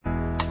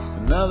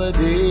Another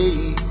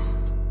day,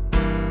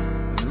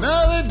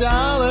 another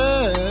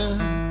dollar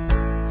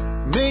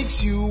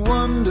makes you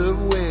wonder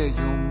where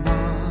your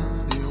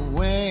money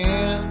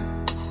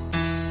went.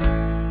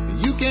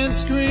 You can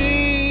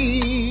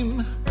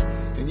scream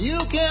and you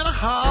can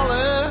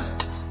holler,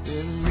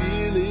 it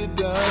really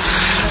doesn't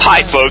matter.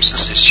 Hi folks,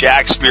 this is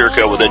Jack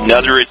Spirko with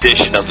another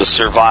edition of the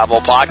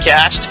Survival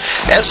Podcast.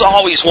 As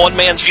always, one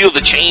man's view of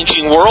the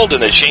changing world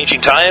and the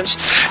changing times,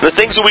 and the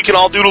things that we can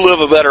all do to live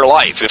a better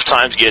life if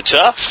times get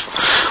tough,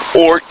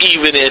 or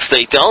even if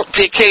they don't.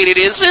 Dictated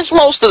is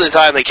most of the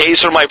time the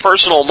case from my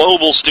personal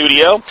mobile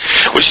studio,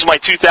 which is my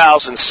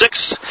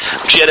 2006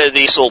 Jetta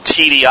Diesel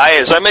TDI,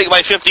 as I make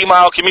my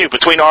 50-mile commute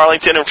between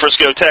Arlington and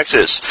Frisco,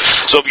 Texas.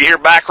 So if you hear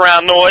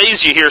background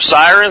noise, you hear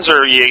sirens,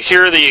 or you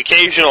hear the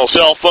occasional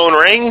cell phone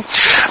ring,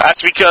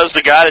 that's because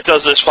the guy that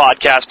does this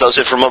podcast does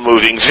it from a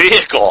moving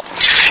vehicle.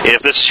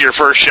 If this is your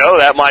first show,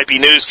 that might be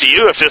news to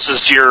you. If this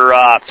is your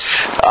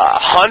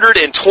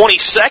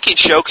 122nd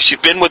show, because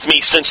you've been with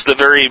me since the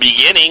very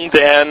beginning,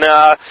 then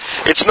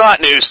it's not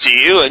news to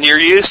you, and you're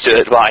used to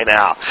it by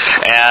now.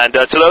 And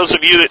to those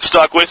of you that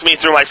stuck with me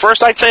through my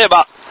first, I'd say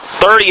about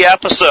 30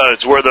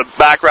 episodes where the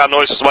background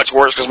noise was much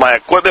worse because my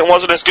equipment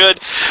wasn't as good.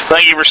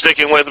 Thank you for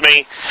sticking with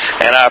me,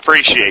 and I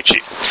appreciate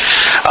you.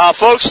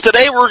 Folks,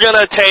 today we're going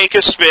to take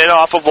a spin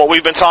off of what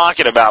we've been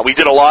talking about. We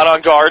did a lot on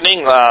gardening.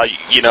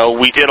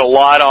 We did a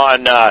lot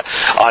on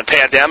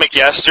pandemic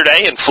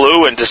yesterday and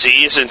flu and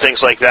disease and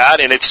things like that,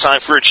 and it's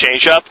time for a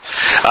change-up.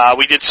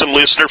 We did some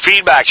listener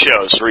feedback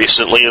shows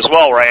recently as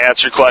well where I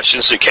answered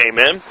questions that came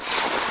in.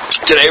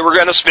 Today we're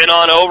going to spin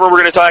on over.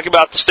 We're going to talk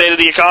about the state of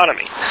the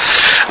economy.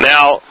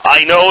 Now,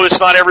 I know it's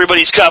not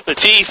everybody's cup of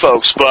tea,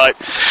 folks, but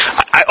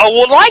I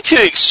would like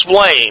to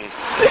explain,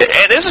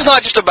 and this is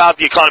not just about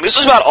the economy, this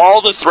is about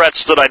all the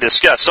threats that I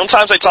discuss.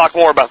 Sometimes I talk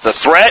more about the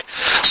threat,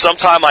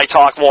 sometimes I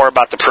talk more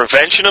about the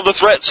prevention of the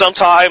threat,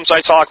 sometimes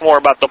I talk more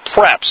about the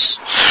preps,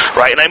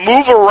 right? And I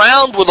move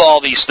around with all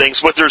these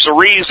things, but there's a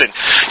reason.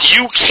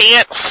 You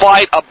can't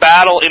fight a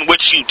battle in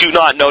which you do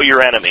not know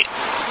your enemy.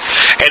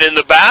 And in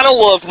the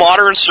battle of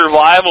modern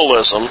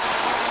survivalism,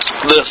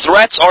 the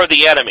threats are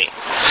the enemy.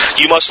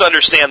 You must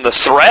understand the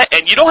threat,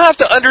 and you don't have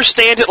to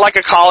understand it like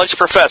a college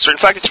professor. In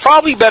fact, it's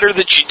probably better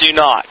that you do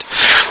not.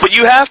 But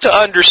you have to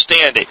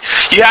understand it.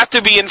 You have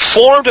to be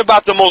informed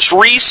about the most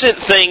recent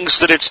things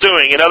that it's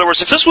doing. In other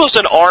words, if this was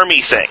an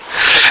army thing,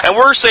 and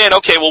we're saying,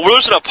 okay, well,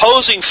 there's an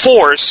opposing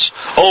force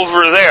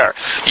over there.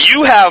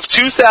 You have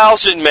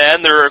 2,000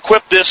 men that are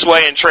equipped this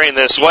way and trained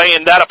this way,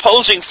 and that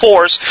opposing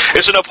force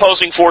is an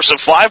opposing force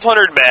of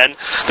 500 men.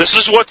 This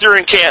is what their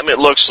encampment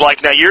looks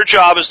like. Now, your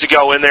job is to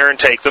go in there and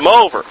take them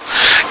over.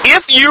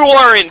 If you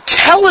are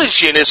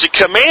intelligent as a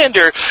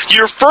commander,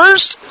 your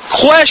first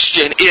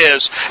question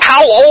is,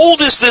 how old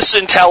is this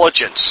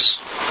intelligence?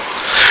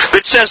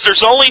 That says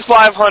there's only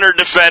 500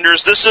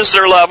 defenders, this is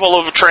their level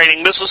of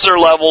training, this is their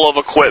level of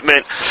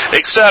equipment,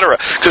 etc.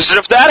 Because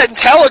if that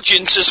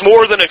intelligence is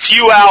more than a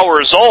few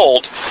hours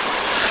old,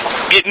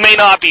 it may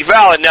not be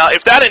valid. Now,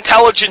 if that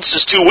intelligence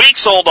is 2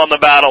 weeks old on the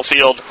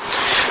battlefield,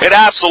 it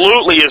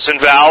absolutely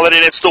isn't valid,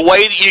 and it's the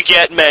way that you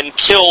get men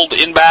killed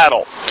in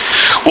battle.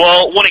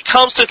 Well, when it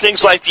comes to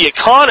things like the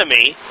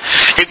economy,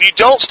 if you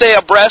don't stay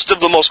abreast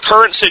of the most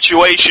current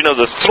situation of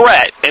the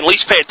threat, and at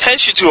least pay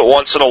attention to it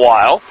once in a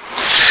while,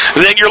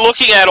 then you're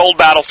looking at old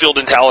battlefield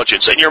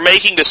intelligence, and you're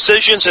making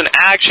decisions and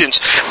actions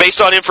based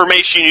on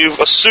information you've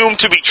assumed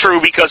to be true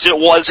because it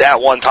was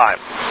at one time.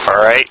 All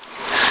right?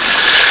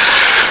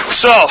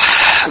 So,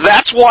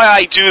 that's why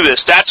I do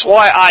this. That's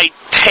why I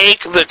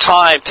take the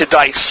time to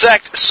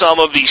dissect some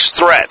of these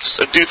threats.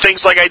 Do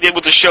things like I did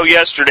with the show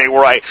yesterday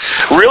where I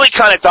really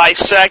kind of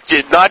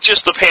dissected not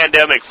just the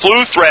pandemic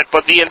flu threat,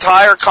 but the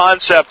entire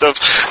concept of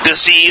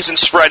disease and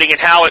spreading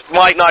and how it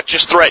might not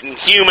just threaten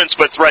humans,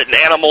 but threaten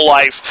animal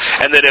life,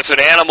 and that if an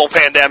animal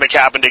pandemic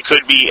happened, it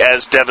could be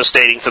as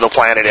devastating to the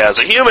planet as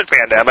a human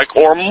pandemic,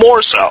 or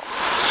more so.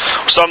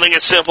 Something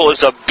as simple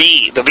as the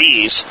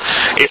bees.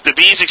 If the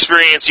bees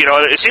experience,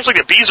 it seems like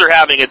the bees are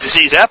having a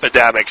disease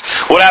epidemic.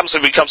 What happens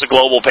if it becomes a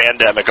global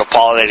pandemic of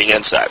pollinating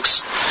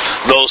insects?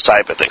 Those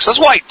type of things. That's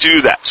why I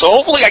do that. So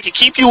hopefully I can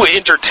keep you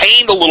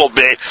entertained a little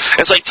bit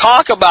as I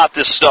talk about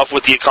this stuff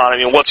with the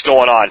economy and what's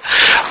going on.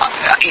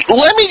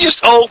 Let me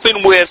just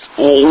open with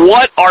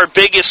what our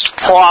biggest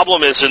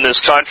problem is in this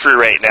country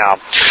right now.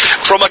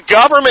 From a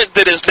government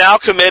that has now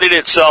committed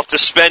itself to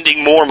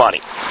spending more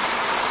money,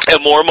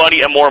 and more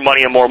money, and more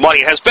money, and more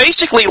money, has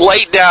basically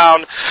laid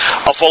down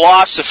a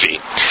philosophy.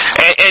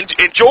 And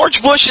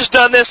George Bush has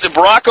done this, and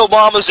Barack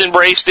Obama's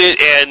embraced it,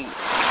 and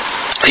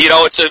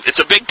it's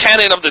a big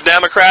tenet of the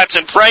Democrats,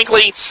 and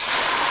frankly,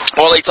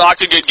 Well, they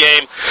talked a good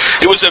game.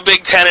 It was a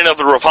big tenet of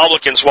the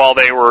Republicans while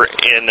they were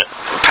in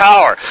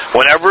power.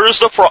 Whenever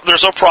there's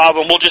a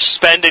problem, we'll just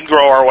spend and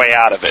grow our way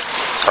out of it.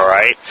 All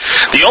right?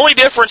 The only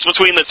difference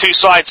between the two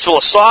sides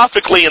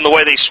philosophically in the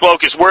way they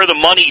spoke is where the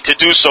money to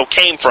do so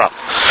came from.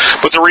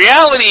 But the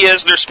reality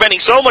is they're spending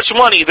so much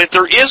money that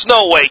there is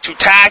no way to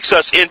tax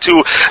us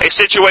into a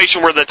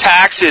situation where the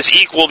taxes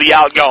equal the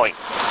outgoing.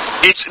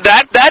 It's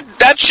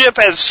that ship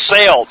has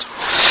sailed.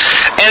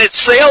 And it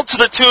sailed to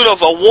the tune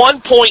of a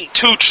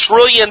 $1.2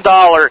 trillion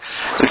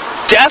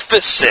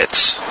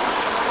deficit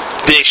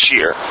this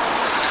year.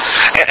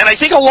 And I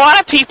think a lot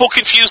of people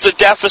confuse the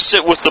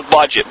deficit with the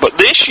budget. But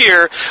this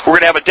year, we're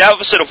going to have a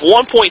deficit of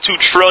 $1.2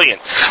 trillion.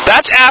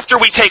 That's after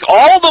we take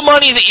all the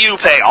money that you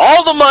pay,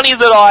 all the money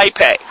that I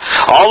pay,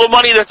 all the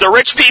money that the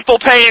rich people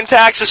pay in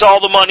taxes, all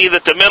the money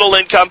that the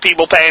middle-income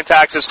people pay in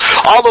taxes,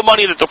 all the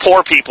money that the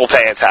poor people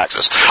pay in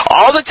taxes.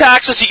 All the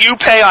taxes that you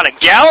pay on a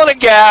gallon of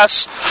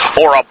gas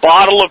or a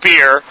bottle of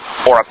beer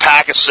or a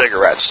pack of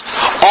cigarettes.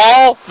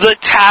 All the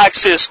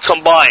taxes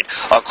combined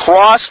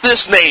across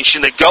this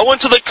nation that go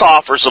into the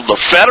coffers of the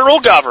federal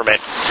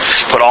government,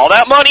 put all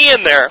that money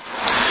in there,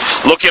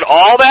 look at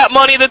all that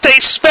money that they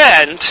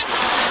spend,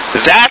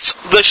 that's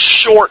the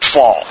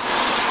shortfall.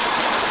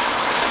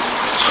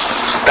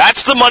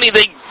 That's the money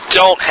they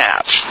don't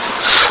have.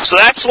 So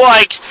that's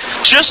like,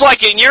 just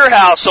like in your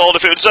household,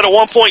 if it was at a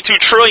 $1.2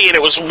 trillion,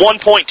 it was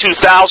 $1.2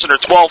 thousand or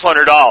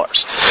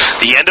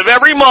 $1,200. The end of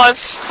every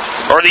month,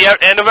 or the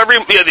end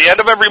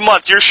of every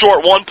month, you're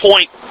short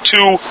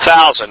 $1.2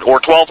 thousand or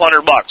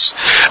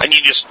 $1,200, and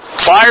you just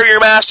fire your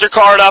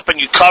MasterCard up and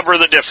you cover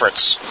the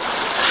difference.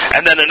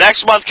 And then the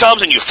next month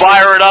comes and you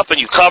fire it up and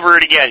you cover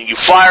it again. You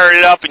fire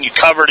it up and you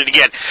covered it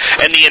again.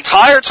 And the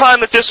entire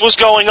time that this was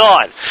going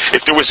on,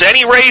 if there was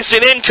any raise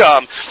in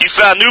income, you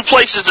found new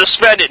places to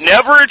spend it.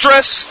 Never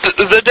addressed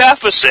the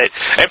deficit.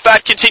 In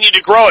fact, continued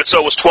to grow it.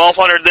 So it was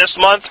 $1,200 this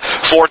month,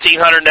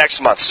 $1,400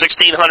 next month,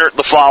 $1,600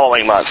 the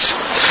following month.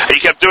 And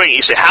you kept doing it.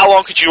 You say, how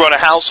long could you run a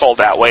household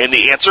that way? And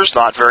the answer is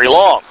not very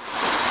long.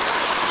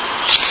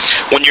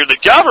 When you're the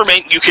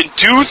government, you can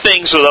do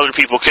things that other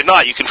people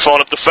cannot. You can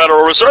phone up the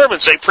Federal Reserve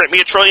and say, print me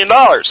 $1 trillion,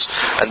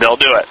 and they'll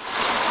do it.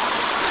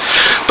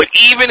 But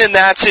even in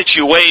that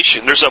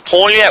situation, there's a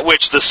point at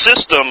which the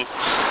system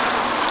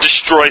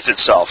destroys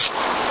itself.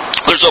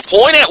 There's a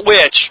point at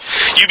which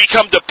you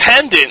become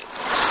dependent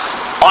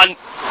on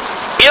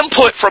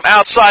input from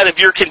outside of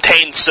your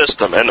contained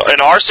system. And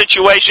in our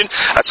situation,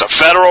 that's a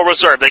Federal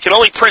Reserve. They can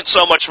only print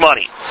so much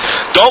money.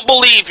 Don't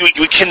believe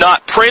we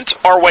cannot print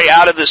our way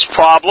out of this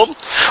problem.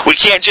 We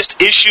can't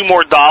just issue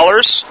more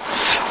dollars.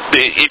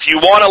 If you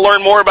want to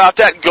learn more about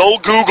that, go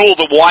Google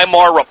the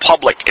Weimar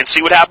Republic and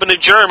see what happened to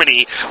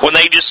Germany when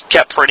they just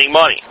kept printing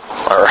money.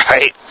 All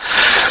right?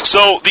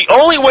 So the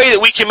only way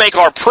that we can make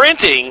our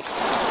printing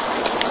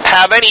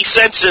have any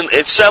sense in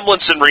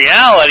semblance in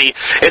reality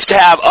is to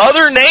have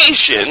other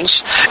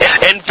nations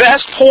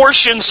invest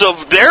portions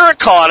of their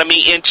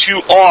economy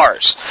into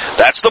ours.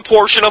 That's the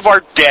portion of our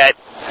debt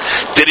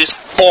that is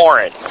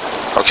foreign.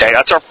 Okay,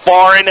 that's our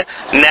foreign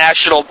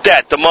national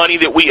debt, the money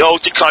that we owe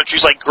to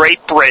countries like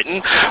Great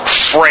Britain,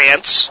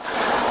 France,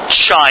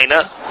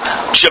 China,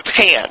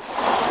 Japan.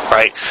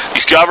 Right?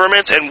 These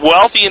governments and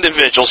wealthy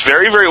individuals,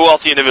 very, very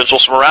wealthy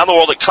individuals from around the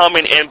world that come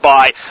in and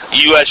buy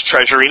U.S.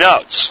 Treasury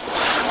notes.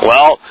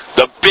 Well,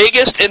 the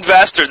biggest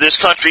investor this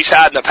country's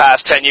had in the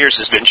past 10 years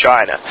has been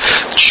China.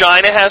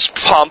 China has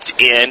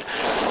pumped in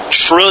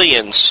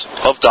trillions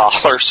of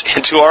dollars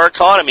into our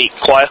economy,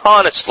 quite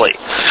honestly.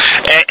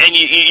 And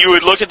you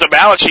would look at the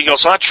balance sheet and go,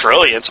 it's not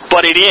trillions,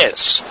 but it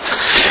is.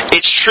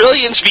 It's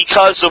trillions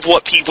because of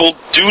what people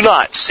do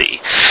not see.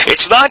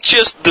 It's not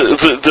just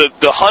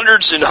the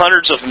hundreds and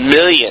hundreds of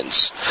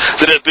millions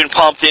that have been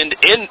pumped in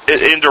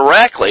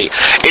indirectly.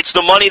 It's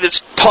the money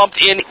that's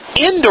pumped in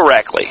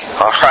indirectly,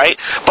 all right,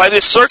 by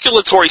this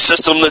circulatory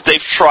system that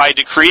they've tried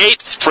to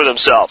create for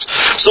themselves.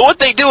 So what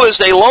they do is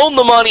they loan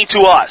the money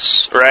to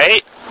us,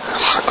 right?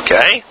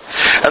 Okay?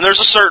 And there's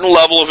a certain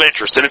level of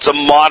interest, and it's a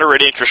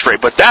moderate interest rate.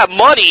 But that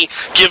money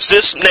gives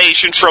this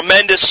nation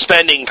tremendous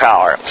spending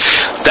power.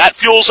 That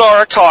fuels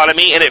our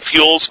economy, and it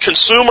fuels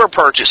consumer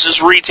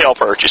purchases, retail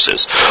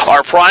purchases.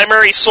 Our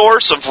primary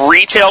source of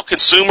retail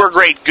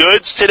consumer-grade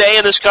goods today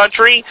in this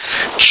country,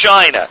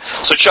 China.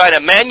 So China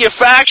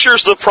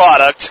manufactures the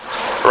product,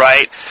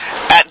 right,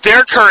 at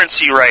their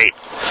currency rate,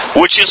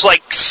 which is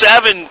like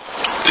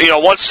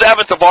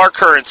 1/7 of our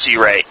currency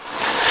rate.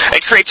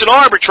 It creates an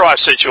arbitrage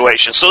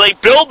situation. So they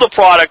build the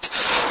product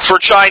for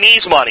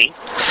Chinese money.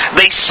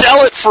 They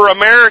sell it for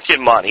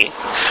American money,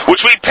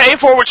 which we pay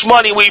for, which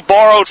money we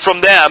borrowed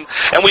from them,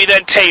 and we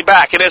then pay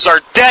back. And as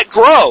our debt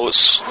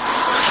grows,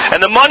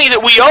 and the money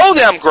that we owe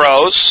them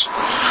grows,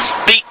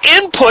 the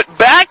input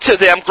back to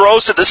them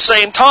grows at the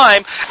same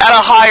time at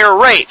a higher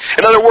rate.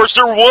 In other words,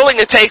 they're willing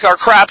to take our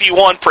crappy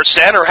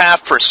 1% or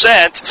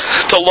 0.5%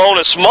 to loan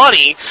us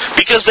money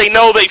because they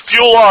know they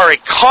fuel our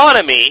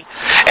economy,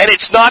 and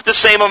it's not the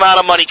same amount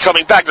of money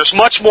coming back. There's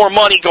much more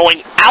money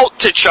going out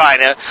to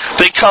China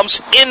than comes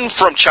in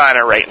from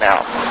China right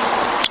now.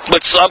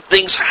 But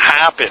something's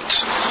happened.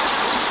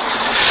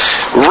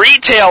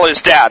 Retail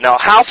is down. Now,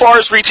 how far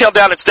is retail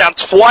down? It's down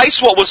twice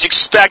what was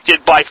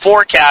expected by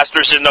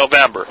forecasters in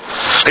November.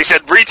 They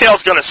said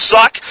retail's going to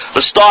suck.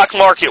 The stock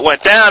market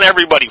went down.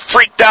 Everybody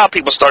freaked out.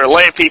 People started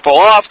laying people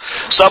off.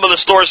 Some of the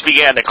stores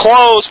began to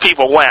close.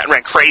 People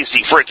ran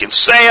crazy freaking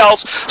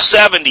sales.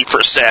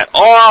 70%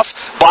 off.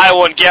 Buy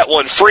one, get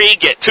one free.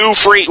 Get two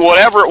free.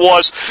 Whatever it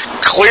was.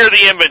 Clear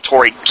the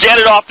inventory. Get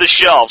it off the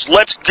shelves.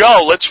 Let's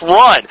go. Let's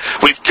run.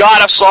 We've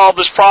got to solve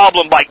this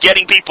problem by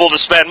getting people to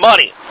spend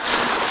money.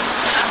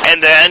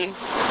 And then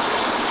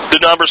the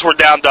numbers were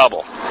down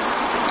double.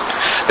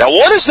 Now,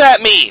 what does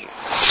that mean?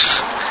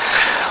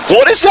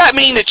 What does that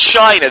mean to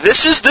China?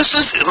 This is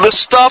the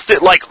stuff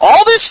that, like,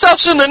 all this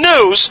stuff's in the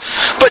news,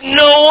 but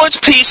no one's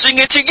piecing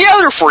it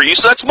together for you,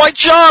 so that's my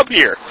job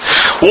here.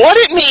 What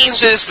it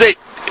means is that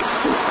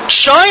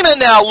China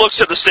now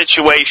looks at the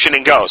situation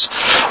and goes,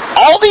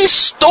 all these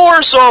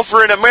stores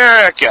over in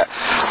America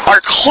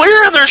are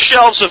clearing their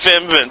shelves of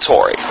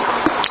inventory.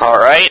 All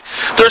right?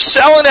 They're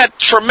selling at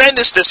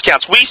tremendous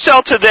discounts. We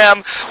sell to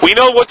them. We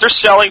know what they're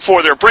selling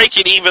for. They're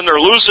breaking even. They're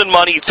losing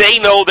money. They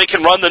know they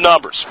can run the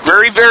numbers.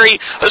 Very, very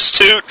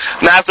astute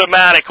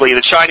mathematically,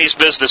 the Chinese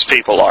business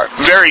people are.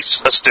 Very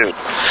astute.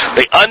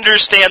 They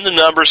understand the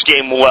numbers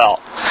game well.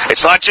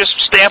 It's not just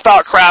stamp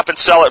out crap and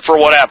sell it for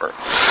whatever.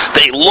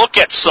 They look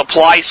at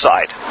supply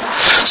side.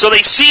 So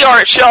they see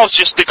our shelves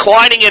just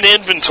declining in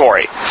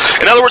inventory.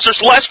 In other words,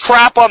 there's less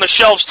crap on the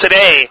shelves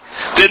today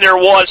than there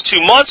was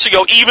 2 months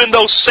ago, even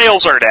though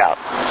sales are down.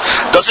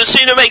 Doesn't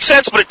seem to make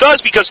sense, but it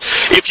does, because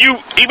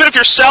even if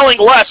you're selling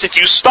less, if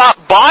you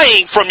stop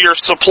buying from your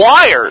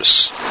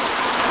suppliers,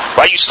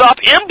 right, you stop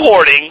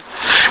importing,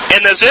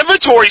 and those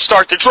inventories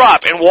start to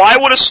drop. And why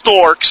would a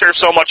store care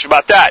so much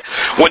about that?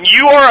 When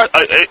you are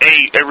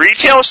a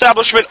retail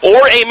establishment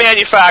or a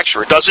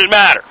manufacturer, it doesn't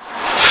matter.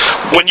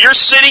 When you're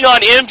sitting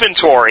on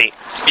inventory,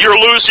 you're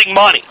losing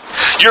money.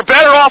 You're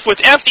better off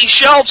with empty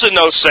shelves in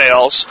those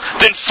sales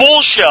than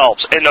full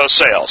shelves in those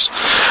sales.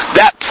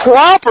 That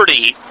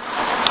property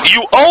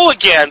you owe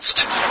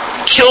against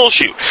kills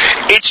you.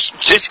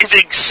 It's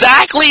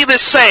exactly the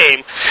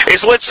same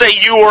as, let's say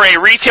you were a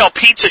retail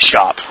pizza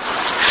shop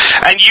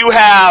and you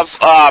have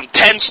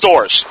 10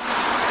 stores.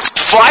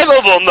 5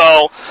 of them,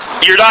 though,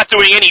 you're not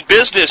doing any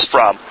business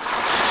from,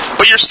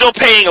 but you're still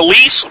paying a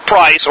lease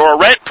price or a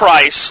rent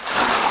price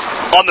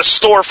on the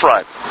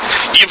storefront.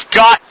 You've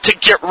got to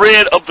get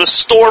rid of the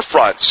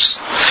storefronts.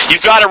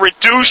 You've got to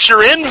reduce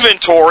your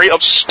inventory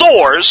of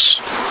stores,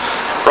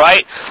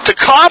 right, to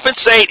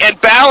compensate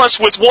and balance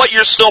with what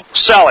you're still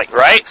selling,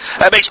 right?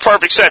 That makes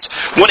perfect sense.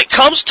 When it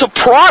comes to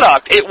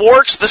product, it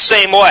works the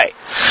same way.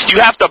 You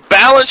have to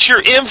balance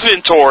your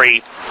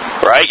inventory,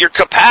 right, your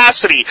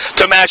capacity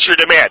to match your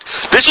demand.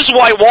 This is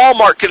why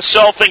Walmart can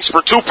sell things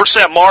for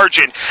 2%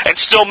 margin and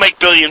still make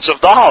billions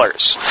of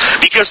dollars,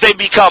 because they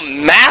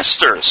become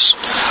masters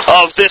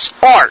of this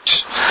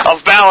art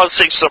of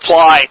balancing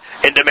supply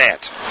and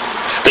demand.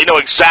 They know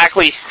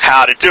exactly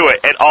how to do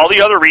it, and all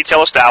the other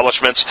retail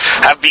establishments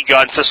have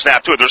begun to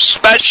snap to it. They're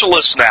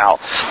specialists now.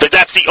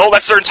 That's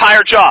their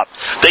entire job.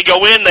 They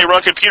go in, they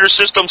run computer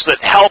systems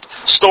that help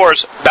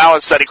stores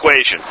balance that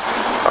equation.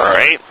 All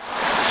right?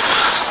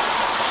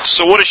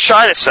 So what does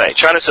China say?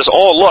 China says,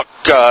 oh, look,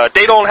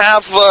 they don't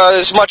have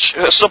as much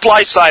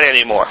supply side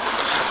anymore.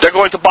 They're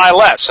going to buy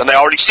less, and they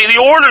already see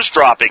the orders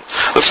dropping.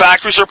 The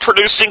factories are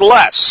producing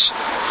less.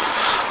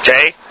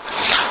 Okay?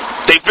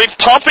 They've been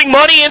pumping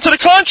money into the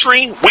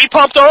country. We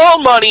pumped our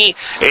own money.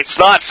 It's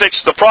not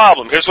fixed the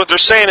problem. Here's what they're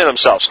saying to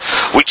themselves.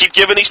 We keep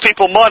giving these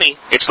people money.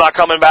 It's not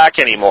coming back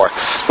anymore.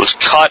 Let's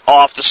cut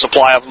off the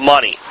supply of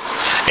money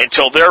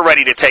until they're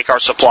ready to take our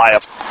supply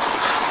of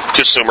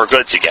consumer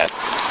goods again.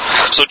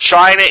 So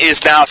China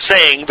is now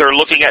saying they're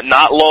looking at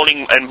not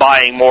loaning and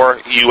buying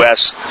more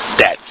U.S.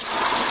 debt.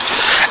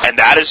 And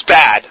that is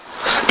bad,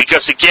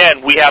 because,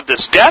 again, we have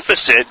this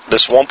deficit,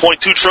 this $1.2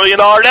 trillion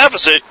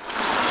deficit,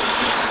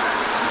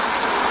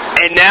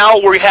 and now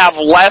we have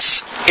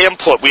less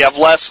input, we have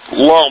less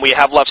loan, we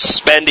have less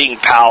spending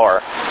power.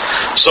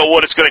 So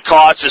what it's going to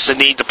cause is the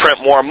need to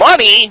print more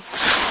money,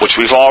 which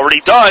we've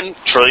already done,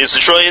 trillions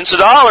and trillions of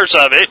dollars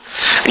of it.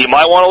 And you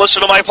might want to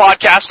listen to my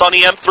podcast on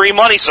the M3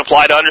 money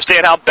supply to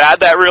understand how bad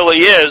that really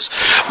is.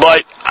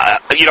 But,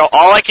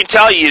 all I can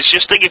tell you is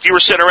just think if you were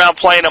sitting around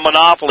playing a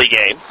Monopoly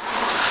game,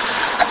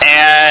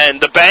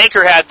 and the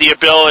banker had the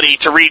ability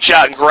to reach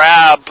out and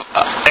grab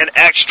an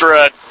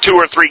extra 2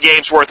 or 3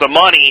 games worth of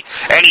money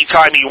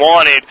anytime he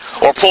wanted,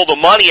 or pull the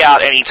money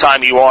out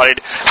anytime he wanted,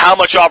 how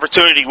much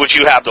opportunity would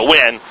you have to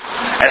win?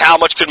 And how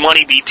much could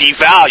money be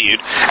devalued?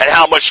 And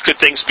how much could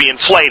things be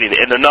inflated?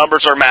 And the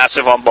numbers are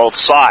massive on both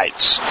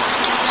sides.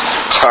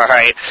 All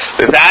right?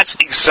 That's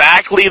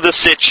exactly the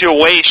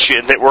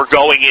situation that we're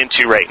going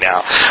into right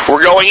now.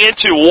 We're going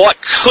into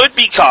what could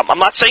become, I'm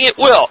not saying it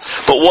will,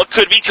 but what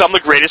could become the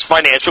greatest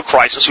financial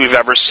crisis we've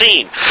ever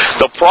seen.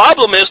 The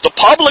problem is the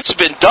public's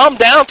been dumbed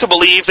down to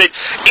believe that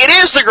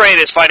it is the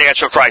greatest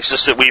financial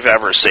crisis that we've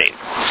ever seen.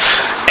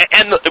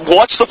 And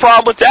what's the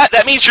problem with that?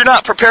 That means you're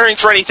not preparing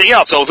for anything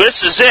else. So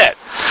this is it.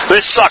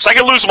 this sucks. I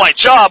can lose my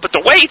job, but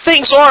the way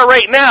things are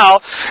right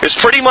now is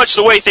pretty much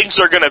the way things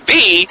are going to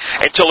be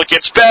until it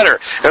gets better.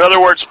 In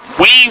other words,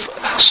 we've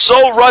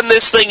so run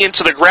this thing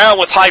into the ground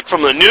with hype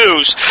from the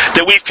news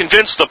that we've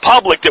convinced the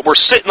public that we're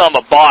sitting on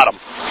the bottom.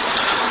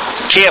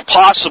 Can't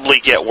possibly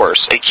get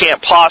worse. It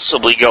can't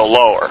possibly go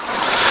lower.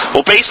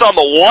 Well, based on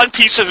the one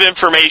piece of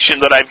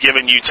information that I've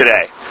given you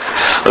today,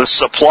 the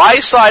supply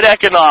side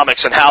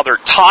economics and how they're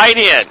tied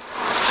in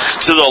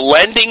to the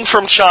lending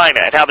from China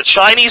and how the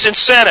Chinese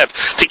incentive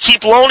to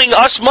keep loaning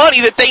us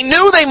money that they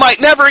knew they might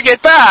never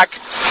get back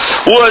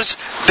was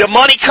the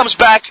money comes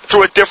back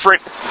through a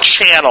different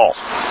channel.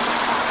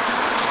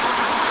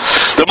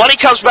 The money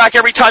comes back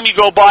every time you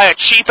go buy a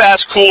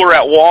cheap-ass cooler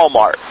at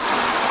Walmart.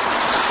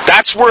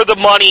 That's where the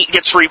money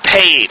gets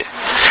repaid.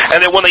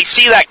 And then when they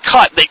see that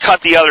cut, they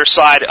cut the other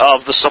side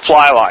of the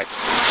supply line.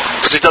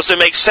 Because it doesn't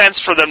make sense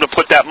for them to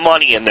put that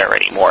money in there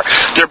anymore.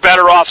 They're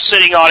better off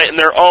sitting on it in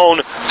their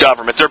own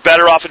government. They're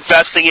better off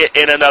investing it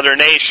in another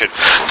nation.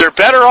 They're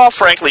better off,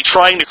 frankly,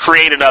 trying to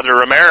create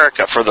another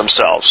America for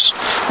themselves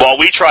while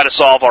we try to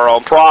solve our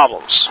own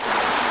problems.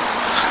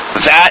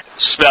 That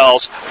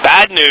spells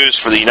bad news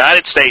for the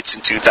United States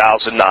in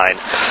 2009.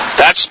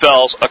 That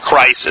spells a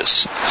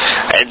crisis.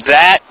 And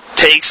that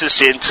takes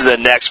us into the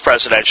next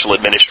presidential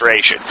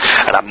administration.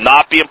 And I'm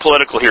not being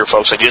political here,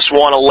 folks. I just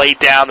want to lay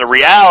down the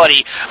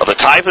reality of the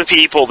type of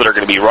people that are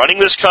going to be running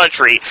this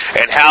country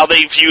and how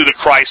they view the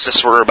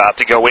crisis we're about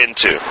to go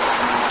into.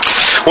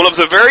 One of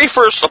the very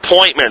first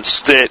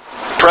appointments that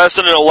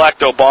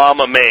President-elect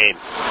Obama made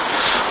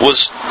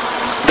was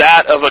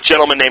that of a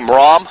gentleman named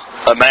Rahm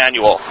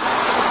Emanuel.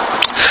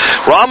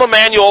 Rahm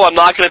Emanuel, I'm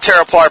not going to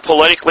tear apart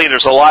politically.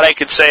 There's a lot I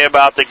could say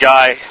about the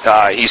guy.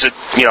 He's a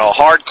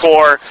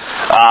hardcore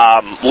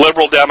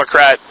liberal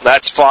Democrat.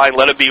 That's fine.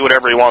 Let him be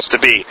whatever he wants to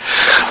be.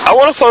 I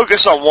want to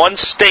focus on one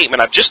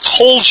statement. I've just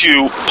told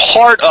you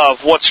part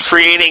of what's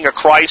creating a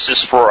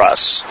crisis for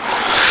us,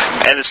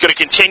 and it's going to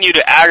continue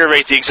to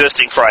aggravate the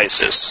existing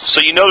crisis. So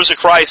you know there's a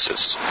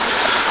crisis.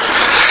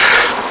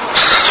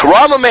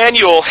 Rahm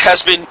Emanuel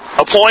has been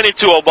appointed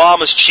to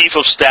Obama's chief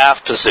of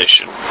staff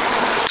position.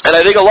 And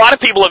I think a lot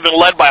of people have been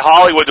led by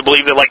Hollywood to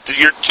believe that, like,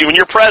 when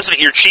you're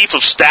president, your chief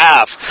of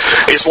staff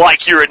is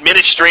like your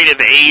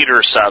administrative aide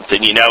or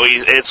something. You know,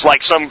 it's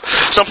like some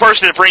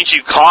person that brings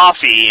you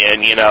coffee,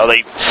 and a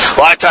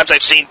lot of times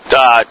I've seen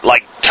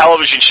like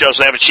television shows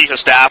that have a chief of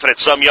staff, and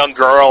it's some young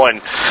girl,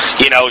 and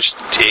it's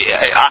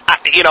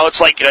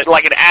like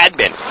an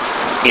admin.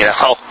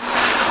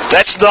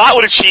 That's not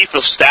what a chief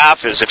of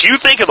staff is. If you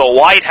think of the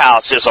White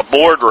House as a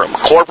boardroom,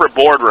 corporate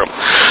boardroom,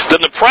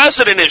 then the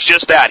president is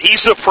just that.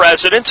 He's the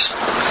president,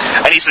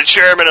 and he's the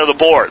chairman of the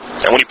board.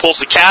 And when he pulls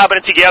the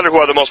cabinet together, who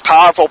are the most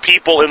powerful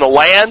people in the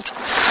land,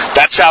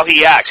 that's how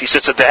he acts. He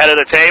sits at the head of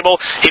the table,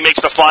 he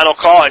makes the final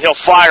call, and he'll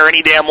fire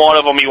any damn one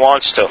of them he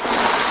wants to.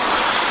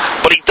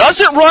 But he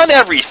doesn't run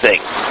everything.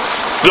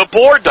 The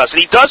board does,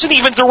 and he doesn't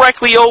even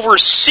directly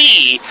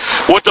oversee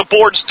what the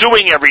board's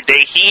doing every day.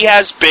 He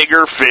has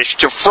bigger fish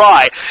to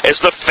fry as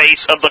the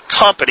face of the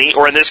company,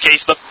 or in this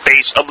case, the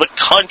face of the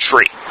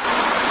country.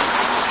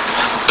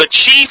 The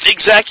chief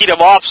executive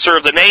officer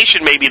of the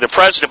nation may be the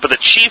president, but the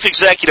chief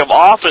executive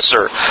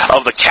officer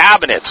of the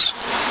cabinet,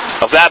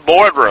 of that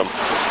boardroom,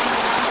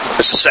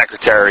 is the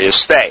Secretary of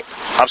State.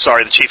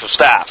 The chief of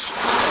staff.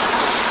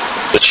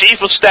 The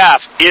chief of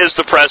staff is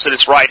the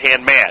president's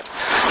right-hand man.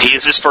 He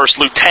is his first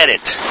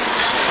lieutenant.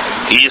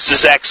 He is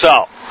his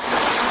XO.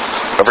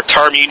 Whatever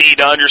term you need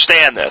to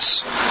understand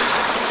this.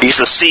 He's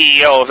the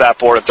CEO of that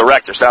board of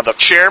directors. Now, the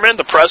chairman,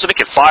 the president,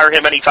 can fire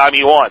him anytime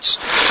he wants.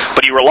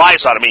 But he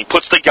relies on him. He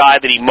puts the guy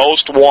that he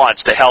most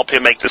wants to help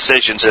him make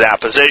decisions in that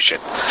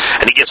position.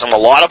 And he gives him a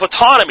lot of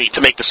autonomy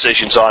to make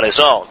decisions on his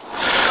own.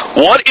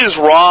 What is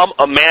Rahm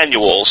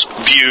Emanuel's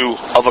view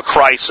of a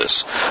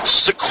crisis? This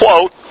is a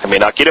quote. I may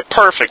not get it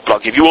perfect, but I'll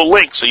give you a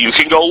link so you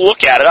can go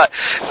look it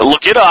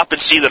up and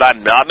see that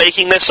I'm not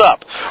making this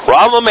up.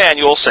 Rahm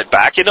Emanuel said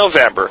back in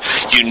November,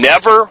 you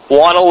never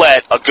want to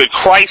let a good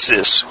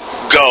crisis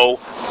go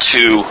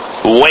to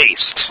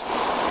waste.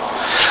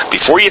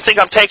 Before you think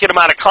I'm taking him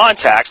out of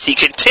context, he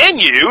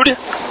continued, and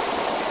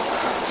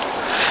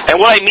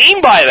what I mean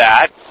by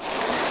that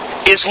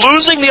is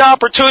losing the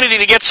opportunity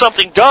to get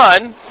something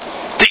done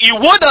that you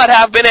would not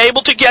have been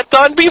able to get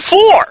done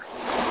before.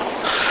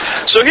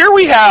 So here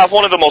we have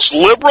one of the most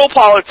liberal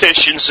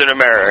politicians in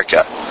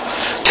America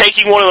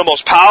taking one of the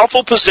most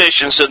powerful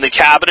positions in the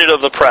cabinet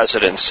of the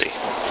presidency,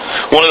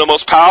 one of the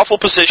most powerful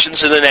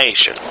positions in the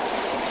nation,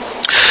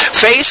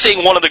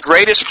 facing one of the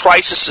greatest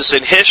crises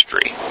in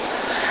history.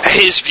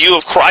 His view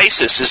of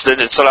crisis is that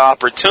it's an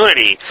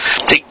opportunity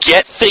to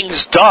get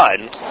things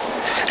done.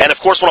 And of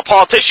course, when a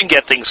politician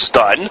gets things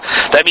done,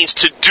 that means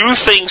to do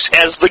things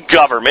as the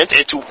government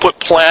and to put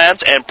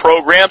plans and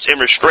programs and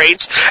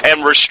restraints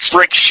and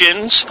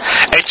restrictions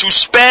and to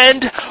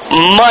spend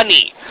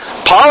money.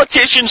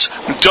 Politicians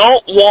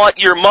don't want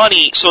your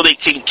money so they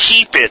can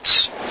keep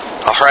it.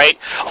 All right?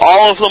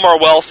 All of them are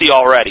wealthy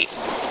already.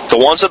 The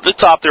ones at the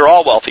top, they're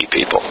all wealthy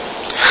people.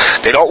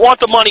 They don't want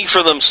the money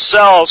for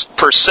themselves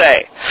per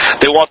se.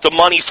 They want the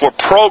money for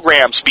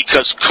programs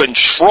because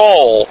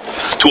control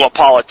to a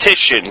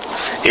politician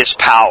is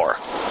power.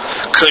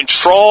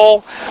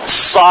 Control,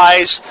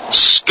 size,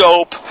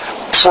 scope,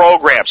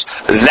 programs.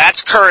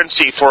 That's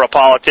currency for a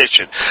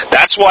politician.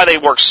 That's why they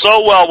work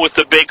so well with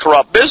the big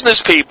corrupt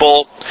business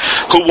people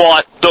who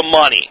want the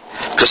money.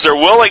 Because they're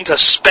willing to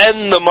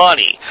spend the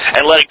money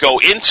and let it go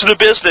into the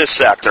business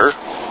sector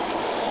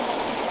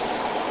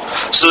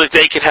so that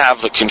they can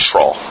have the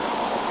control.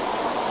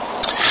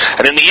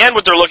 And in the end,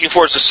 what they're looking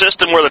for is a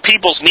system where the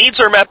people's needs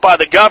are met by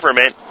the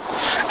government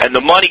and the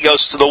money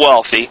goes to the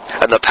wealthy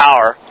and the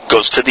power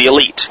goes to the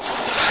elite.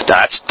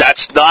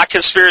 That's not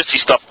conspiracy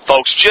stuff,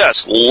 folks.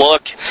 Just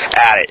look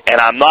at it. And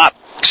I'm not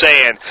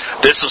saying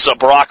this is a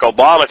Barack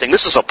Obama thing.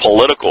 This is a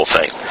political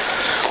thing.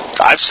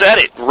 I've said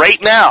it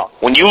right now.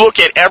 When you look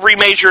at every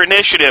major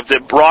initiative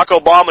that Barack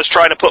Obama is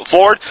trying to put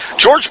forward,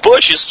 George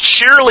Bush is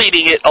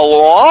cheerleading it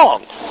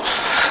along.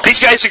 These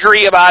guys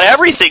agree about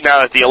everything now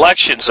that the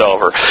election's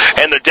over.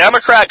 And the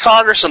Democrat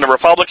Congress and the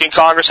Republican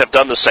Congress have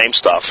done the same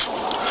stuff.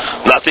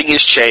 Nothing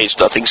has changed.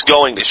 Nothing's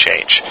going to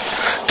change.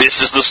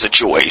 This is the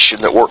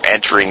situation that we're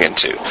entering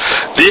into.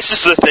 This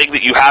is the thing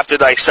that you have to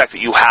dissect,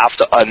 that you have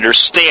to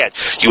understand.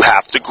 You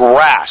have to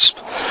grasp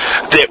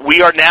that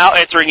we are now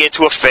entering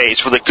into a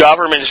phase where the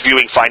government is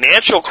viewing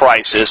financial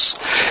crisis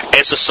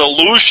as a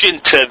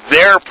solution to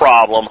their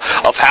problem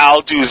of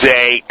how do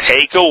they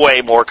take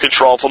away more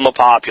control from the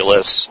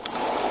populace,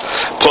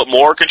 put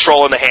more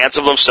control in the hands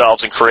of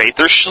themselves, and create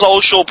their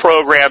social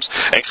programs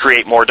and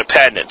create more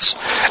dependence.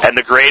 And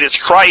the greatest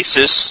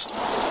crisis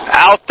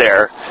out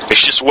there is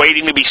just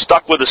waiting to be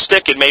stuck with a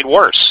stick and made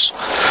worse.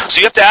 So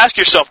you have to ask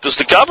yourself, does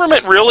the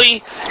government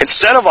really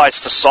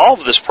incentivize to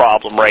solve this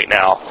problem right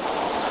now?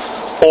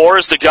 Or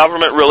is the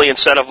government really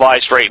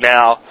incentivized right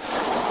now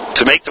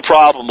to make the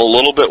problem a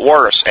little bit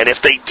worse? And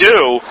if they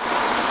do,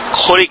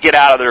 could it get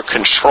out of their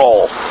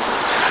control?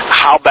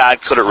 How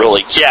bad could it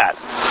really get?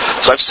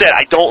 So I've said,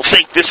 I don't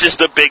think this is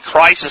the big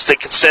crisis that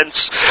could send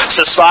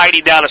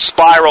society down a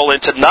spiral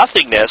into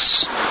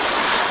nothingness,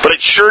 but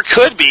it sure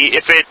could be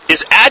if it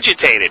is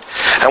agitated.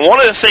 And one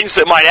of the things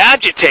that might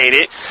agitate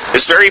it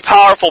is very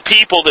powerful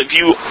people that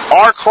view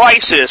our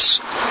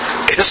crisis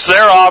as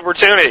their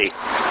opportunity.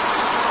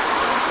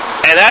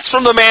 And that's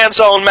from the man's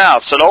own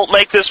mouth. So don't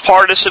make this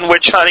partisan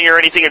witch hunting or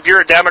anything. If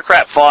you're a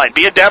Democrat, fine.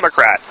 Be a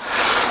Democrat.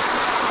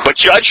 But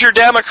judge your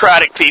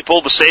Democratic people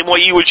the same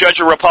way you would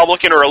judge a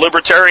Republican or a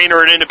Libertarian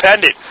or an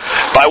Independent,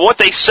 by what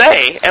they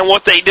say and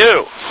what they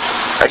do.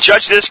 And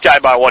judge this guy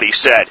by what he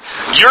said.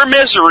 Your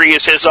misery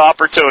is his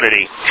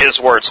opportunity. His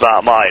words,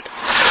 not mine.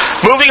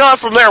 Moving on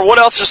from there, what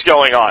else is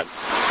going on?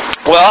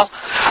 Well,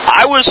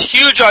 I was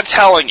huge on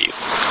telling you,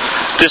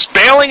 this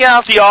bailing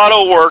out the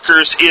auto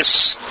workers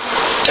is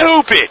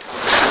stupid.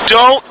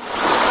 Don't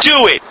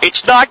do it.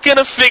 It's not going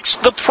to fix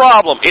the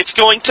problem. It's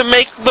going to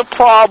make the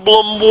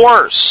problem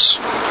worse.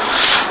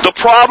 The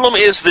problem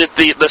is that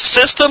the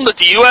system that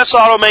the U.S.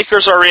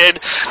 automakers are in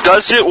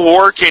doesn't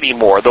work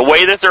anymore. The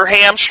way that they're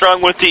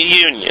hamstrung with the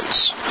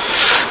unions.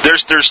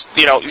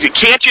 You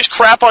can't just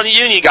crap on the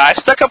union guy. I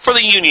stuck up for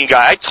the union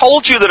guy. I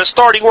told you that a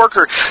starting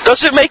worker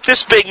doesn't make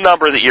this big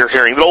number that you're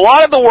hearing. That a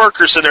lot of the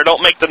workers in there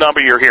don't make the number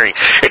you're hearing.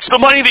 It's the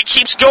money that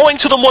keeps going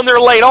to them when they're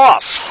laid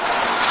off.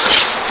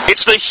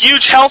 It's the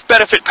huge health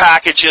benefit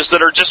packages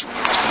that are just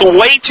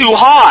way too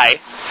high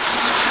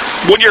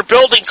when you're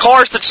building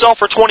cars that sell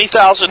for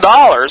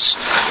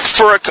 $20,000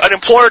 for an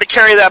employer to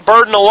carry that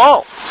burden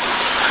alone.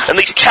 And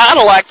these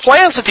Cadillac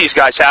plans that these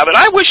guys have, and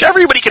I wish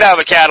everybody could have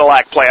a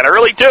Cadillac plan, I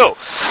really do.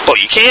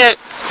 But you can't.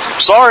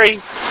 Sorry.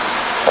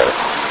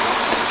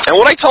 And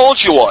what I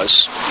told you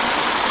was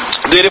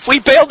that if we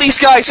bailed these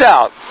guys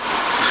out,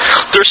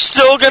 they're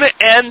still going to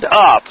end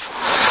up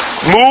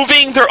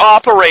moving their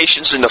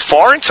operations into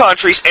foreign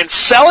countries and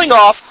selling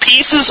off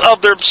pieces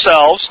of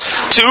themselves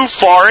to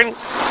foreign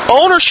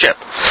ownership.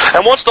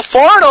 And once the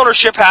foreign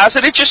ownership has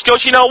it, it just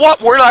goes, you know what,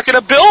 we're not going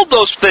to build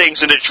those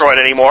things in Detroit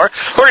anymore.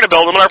 We're going to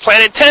build them in our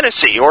plant in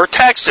Tennessee or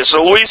Texas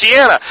or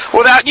Louisiana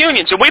without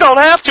unions. And we don't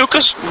have to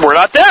because we're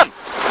not them.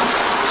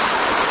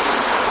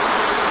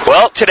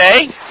 Well,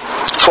 today,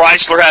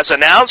 Chrysler has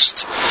announced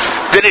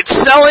that it's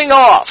selling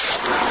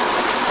off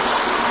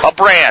a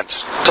brand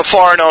to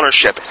foreign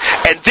ownership.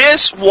 And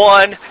this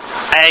one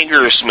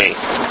angers me,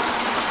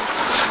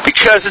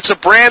 because it's a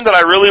brand that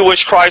I really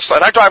wish Chrysler,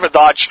 and I drive a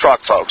Dodge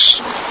truck, folks.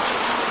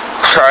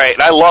 Alright,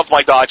 and I love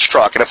my Dodge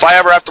truck. And if I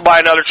ever have to buy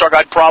another truck,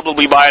 I'd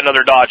probably buy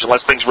another Dodge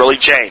unless things really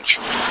change.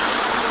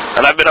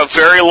 And I've been a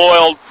very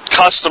loyal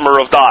customer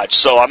of Dodge,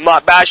 so I'm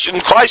not bashing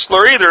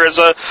Chrysler either as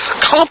a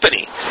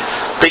company.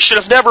 They should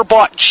have never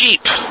bought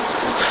Jeep.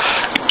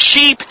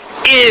 Jeep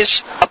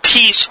is a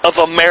piece of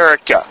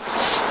America.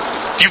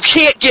 You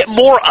can't get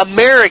more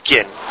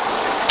American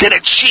than a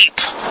Jeep.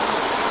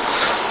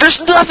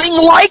 There's nothing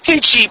like a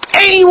Jeep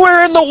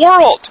anywhere in the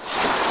world.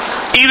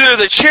 Either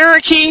the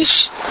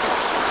Cherokees,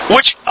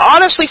 which,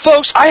 honestly,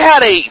 folks, I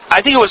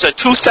think it was a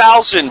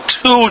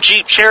 2002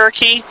 Jeep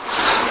Cherokee.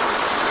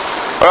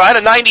 Or I had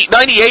a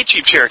 98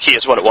 Jeep Cherokee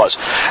is what it was.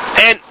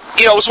 And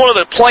it was one of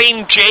the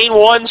plain Jane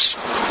ones,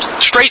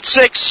 straight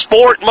six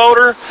sport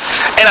motor,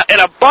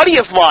 and a buddy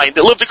of mine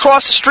that lived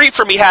across the street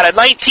from me had a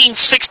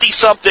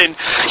 1960-something,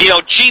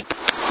 Jeep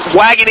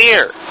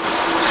Wagoneer.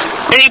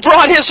 And he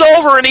brought his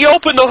over, and he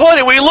opened the hood,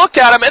 and we looked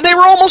at them, and they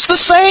were almost the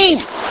same.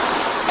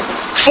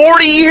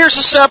 40 years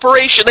of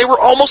separation. They were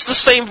almost the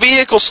same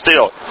vehicle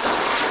still.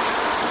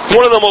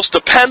 One of the most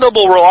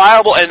dependable,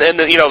 reliable, and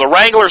the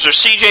Wranglers or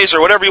CJs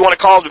or whatever you want to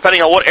call them,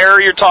 depending on what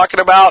area you're talking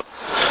about.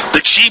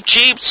 The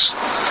Jeeps.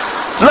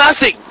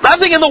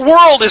 Nothing in the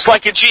world is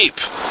like a Jeep.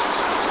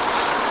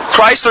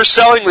 Chrysler's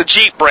selling the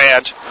Jeep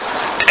brand,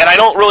 and I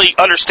don't really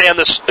understand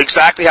this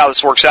exactly how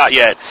this works out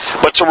yet,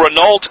 but to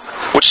Renault,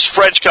 which is a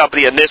French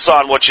company, and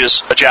Nissan, which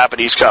is a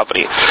Japanese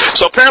company.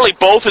 So apparently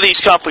both of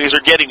these companies are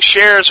getting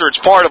shares, or it's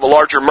part of a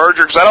larger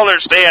merger, because I don't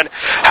understand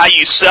how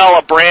you sell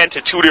a brand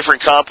to two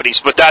different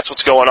companies, but that's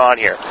what's going on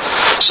here.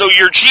 So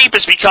your Jeep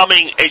is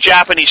becoming a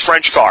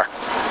Japanese-French car.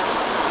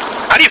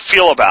 How do you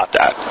feel about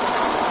that?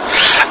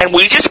 And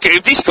we just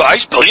gave these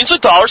guys billions of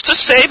dollars to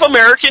save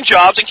American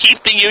jobs and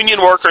keep the union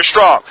workers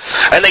strong.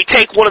 And they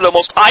take one of the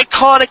most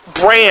iconic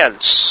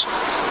brands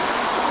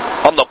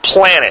on the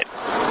planet,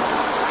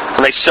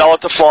 and they sell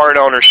it to foreign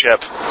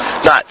ownership,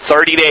 not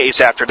 30 days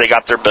after they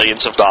got their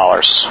billions of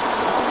dollars.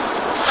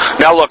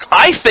 Now look,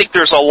 I think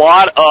there's a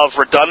lot of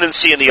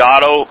redundancy in the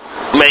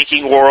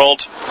auto-making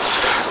world.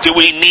 Do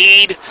we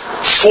need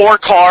 4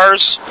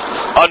 cars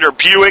under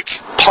Buick,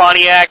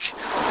 Pontiac,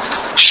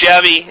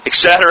 Chevy,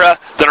 etc.,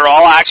 that are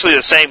all actually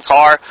the same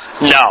car?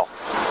 No.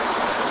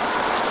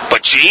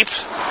 But Jeep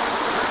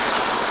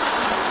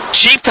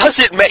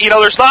doesn't,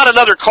 there's not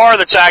another car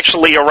that's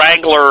actually a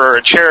Wrangler or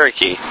a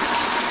Cherokee.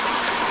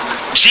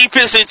 Jeep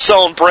is its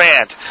own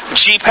brand.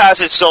 Jeep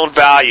has its own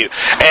value.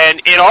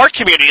 And in our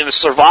community, in the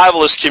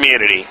survivalist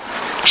community,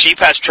 Jeep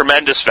has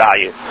tremendous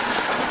value.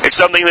 It's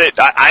something that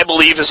I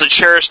believe is a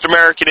cherished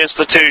American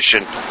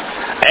institution.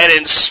 And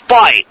in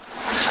spite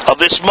of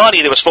this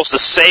money that was supposed to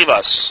save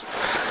us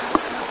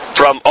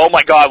from, oh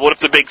my God, what if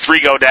the big three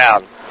go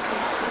down?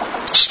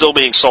 Still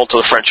being sold to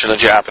the French and the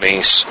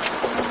Japanese.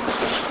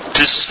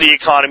 This is the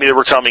economy that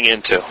we're coming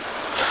into.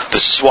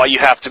 This is why you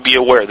have to be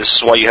aware. This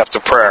is why you have to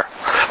prepare.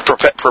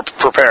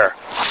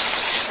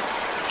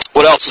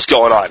 What else is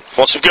going on?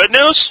 Want some good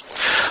news?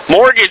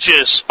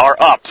 Mortgages are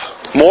up.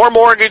 More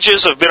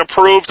mortgages have been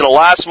approved in the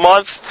last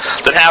month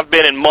than have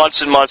been in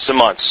months and months and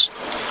months.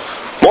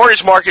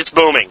 Mortgage market's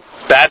booming.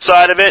 Bad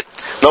side of it,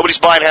 nobody's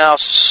buying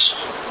houses.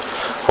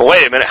 Well,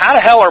 wait a minute. How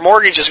the hell are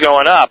mortgages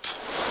going up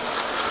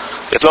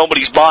if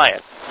nobody's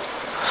buying?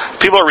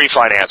 People are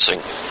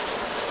refinancing.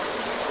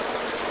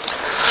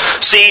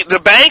 See, the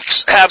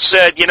banks have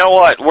said, you know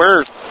what,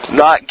 we're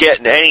not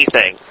getting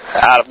anything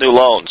out of new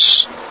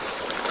loans.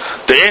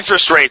 The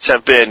interest rates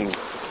have been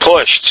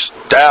pushed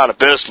down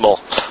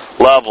abysmal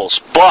levels.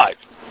 But,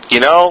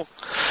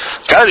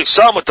 got to do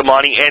something with the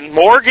money, and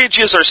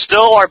mortgages are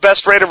still our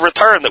best rate of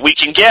return that we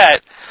can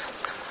get,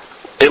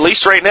 at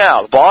least right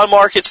now. The bond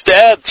market's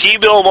dead, the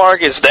T-bill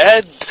market's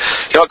dead.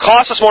 It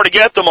costs us more to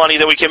get the money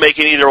than we can make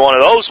in either one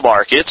of those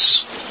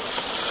markets.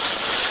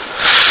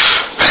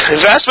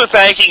 Investment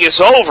banking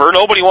is over.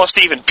 Nobody wants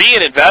to even be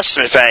an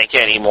investment bank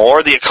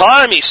anymore. The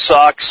economy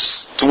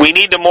sucks. Do we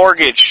need to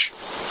mortgage?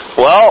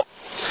 Well,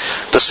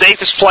 the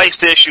safest place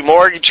to issue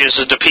mortgages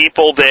is to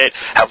people that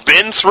have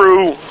been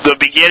through the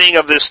beginning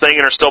of this thing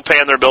and are still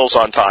paying their bills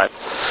on time.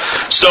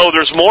 So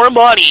there's more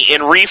money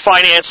in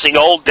refinancing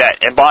old debt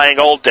and buying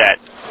old debt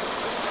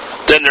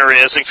than there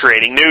is in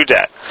creating new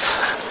debt.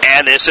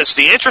 And since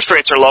the interest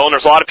rates are low, and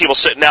there's a lot of people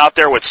sitting out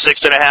there with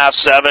 6.5%,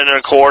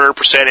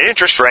 7.25%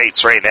 interest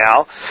rates right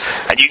now,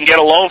 and you can get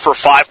a loan for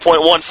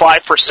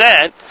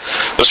 5.15%,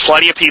 there's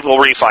plenty of people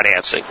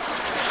refinancing.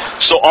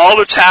 So all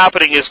that's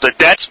happening is the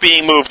debt's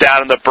being moved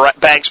down, and the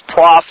bank's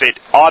profit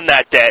on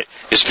that debt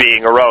is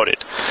being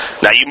eroded.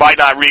 Now, you might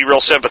not be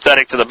real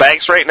sympathetic to the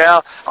banks right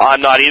now.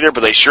 I'm not either, but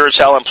they sure as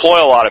hell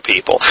employ a lot of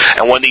people.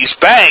 And when these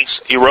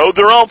banks erode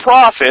their own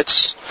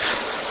profits,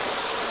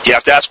 you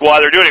have to ask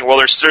why they're doing it.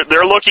 Well,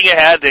 they're looking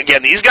ahead.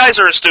 Again, these guys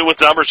are astute with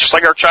numbers, just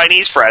like our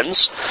Chinese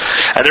friends,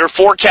 and they're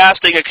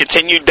forecasting a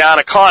continued down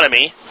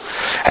economy,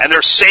 and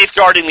they're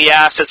safeguarding the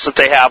assets that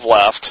they have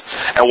left.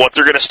 And what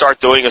they're going to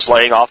start doing is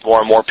laying off more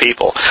and more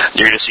people.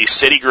 You're going to see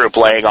Citigroup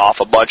laying off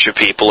a bunch of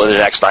people in the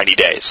next 90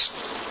 days.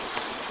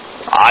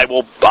 I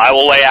will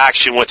lay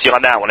action with you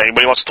on that one.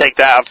 Anybody wants to take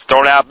that? I've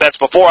thrown out bets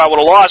before. I would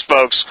have lost,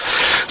 folks.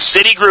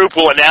 Citigroup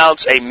will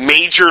announce a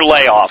major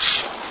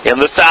layoff in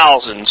the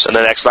thousands in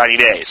the next 90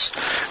 days.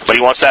 But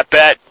he wants that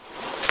bet?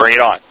 Bring it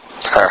on.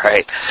 All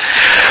right.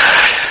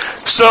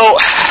 So,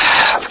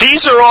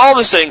 these are all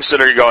the things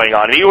that are going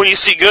on. And even when you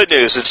see good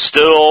news, it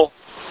still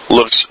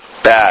looks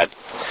bad.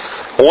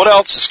 What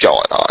else is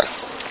going on?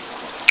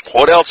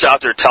 What else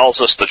out there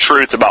tells us the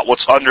truth about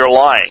what's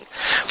underlying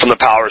from the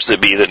powers that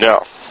be that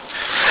know?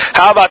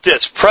 How about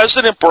this?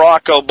 President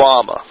Barack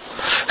Obama,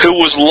 who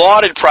was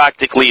lauded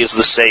practically as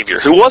the savior,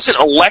 who wasn't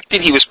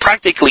elected, he was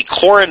practically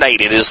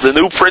coronated as the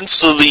new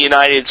prince of the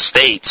United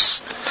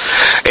States.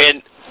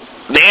 And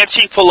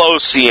Nancy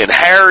Pelosi and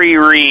Harry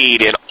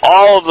Reid and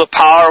all of the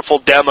powerful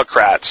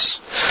Democrats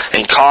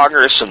in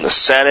Congress and the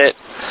Senate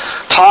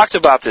talked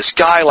about this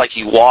guy like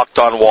he walked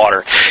on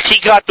water. He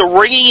got the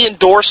ringing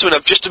endorsement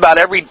of just about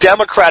every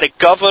Democratic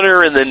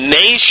governor in the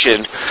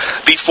nation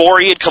before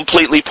he had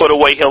completely put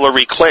away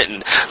Hillary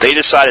Clinton. They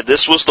decided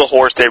this was the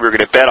horse they were going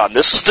to bet on.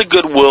 This is the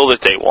goodwill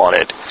that they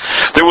wanted.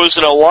 There was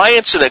an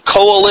alliance and a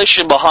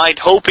coalition behind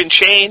hope and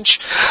change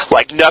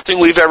like nothing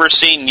we've ever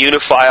seen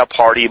unify a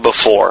party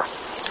before.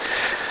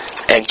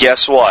 And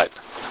guess what?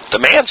 The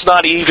man's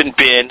not even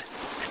been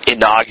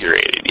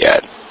inaugurated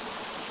yet.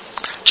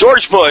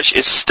 George Bush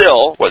is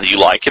still, whether you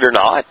like it or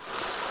not,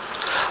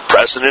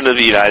 President of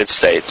the United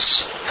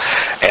States.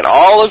 And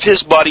all of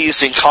his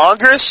buddies in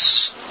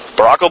Congress,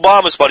 Barack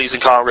Obama's buddies in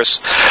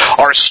Congress,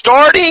 are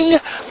starting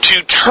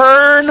to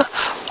turn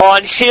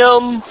on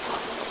him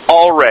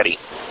already.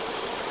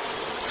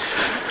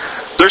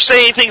 They're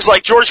saying things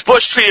like, George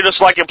Bush treated us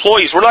like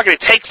employees. We're not going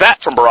to take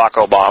that from Barack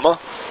Obama.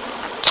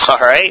 All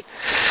right?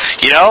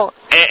 You know?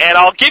 And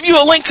I'll give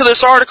you a link to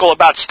this article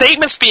about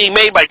statements being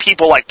made by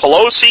people like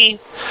Pelosi,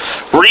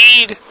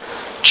 Reid,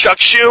 Chuck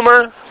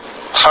Schumer,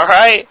 all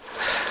right?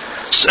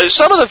 So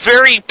some of the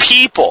very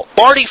people,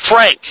 Barney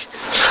Frank,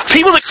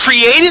 people that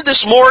created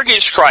this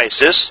mortgage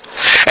crisis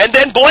and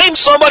then blamed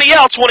somebody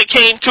else when it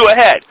came to a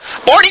head.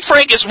 Barney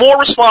Frank is more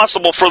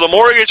responsible for the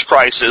mortgage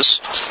crisis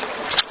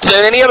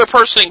than any other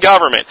person in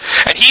government.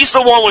 And he's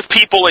the one with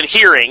people in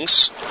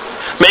hearings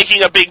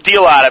making a big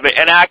deal out of it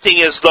and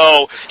acting as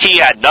though he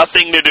had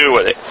nothing to do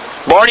with it.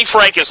 Barney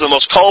Frank is the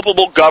most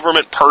culpable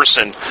government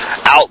person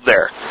out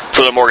there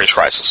for the mortgage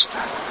crisis.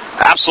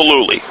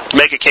 Absolutely.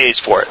 Make a case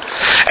for it.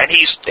 And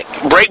he's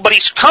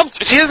come,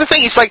 here's the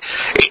thing, it's like,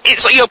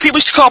 you know, people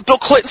used to call Bill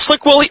Clinton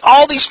Slick Willie.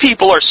 All these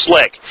people are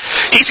slick.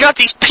 He's got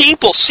these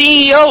people,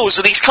 CEOs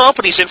of these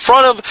companies in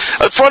front of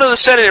the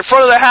Senate, in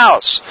front of the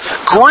House,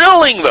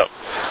 grilling them,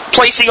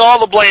 placing all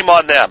the blame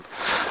on them.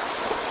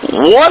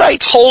 What I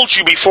told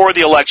you before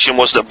the election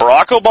was that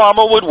Barack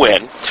Obama would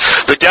win.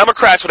 The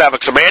Democrats would have a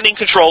commanding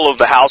control of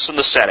the House and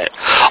the Senate.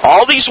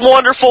 All these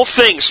wonderful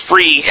things,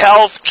 free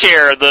health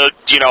care,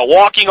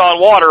 walking on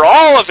water,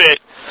 all of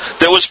it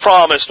that was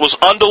promised was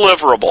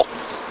undeliverable.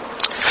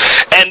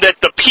 And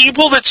that the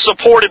people that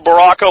supported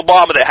Barack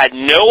Obama that had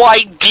no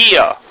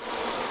idea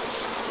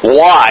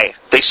why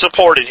they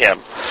supported him,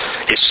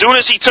 as soon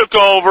as he took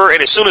over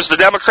and as soon as the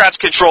Democrats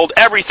controlled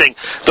everything,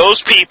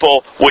 those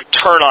people would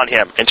turn on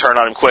him and turn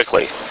on him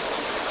quickly.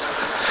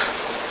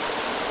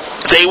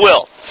 They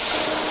will.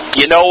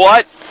 You know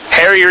what?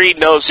 Harry Reid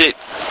knows it.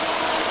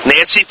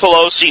 Nancy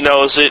Pelosi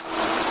knows it.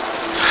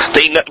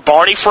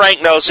 Barney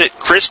Frank knows it.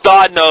 Chris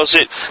Dodd knows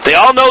it. They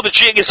all know the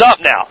jig is up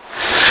now.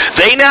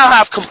 They now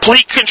have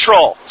complete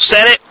control.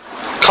 Senate,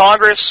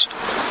 Congress,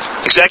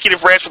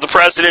 executive branch of the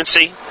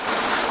presidency,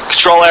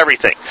 control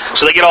everything.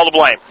 So they get all the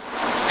blame.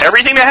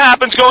 Everything that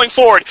happens going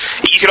forward,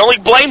 you can only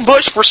blame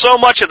Bush for so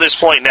much at this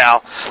point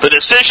now. The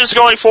decisions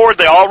going forward,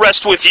 they all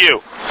rest with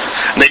you.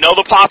 And they know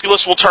the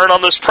populace will turn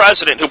on this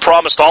president who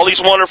promised all these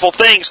wonderful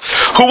things,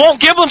 who won't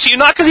give them to you,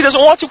 not because he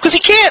doesn't want to, because he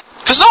can't.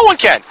 Because no one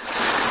can.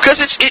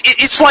 Because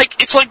it's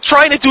like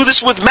trying to do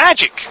this with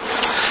magic.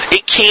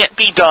 It can't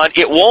be done.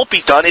 It won't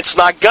be done. It's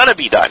not going to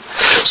be done.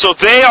 So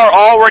they are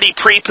already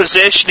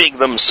pre-positioning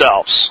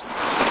themselves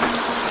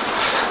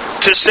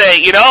to say,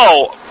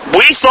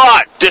 we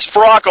thought this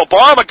Barack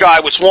Obama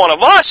guy was one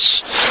of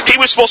us. He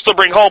was supposed to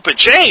bring hope and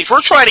change.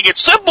 We're trying to get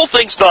simple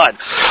things done,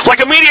 like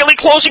immediately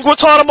closing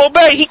Guantanamo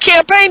Bay. He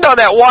campaigned on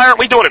that. Why aren't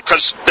we doing it?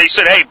 Because they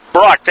said, hey,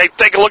 Barack,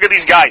 take a look at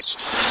these guys.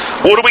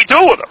 What do we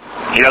do with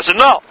them? He doesn't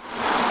know.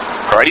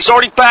 All right, he's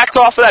already backed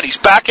off of that. He's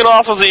backing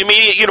off of the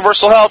immediate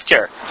universal health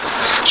care.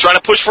 He's trying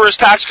to push for his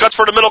tax cuts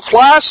for the middle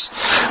class,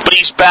 but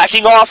he's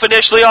backing off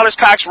initially on his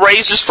tax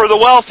raises for the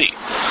wealthy.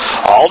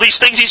 All these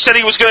things he said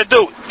he was going to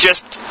do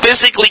just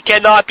physically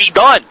cannot be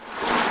done.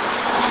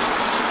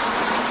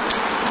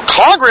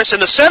 Congress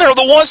and the Senate are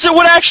the ones that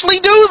would actually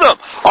do them.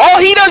 All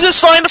he does is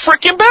sign the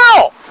frickin'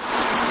 bill.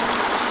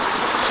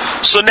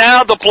 So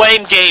now the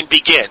blame game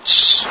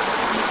begins.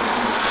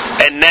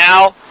 And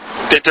now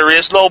that there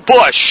is no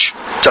Bush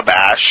to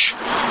bash,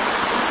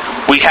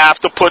 we have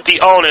to put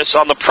the onus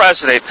on the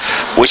president,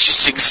 which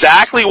is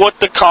exactly what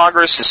the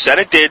Congress and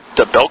Senate did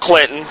to Bill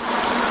Clinton.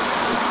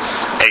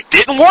 It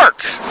didn't work.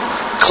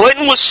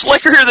 Clinton was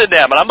slicker than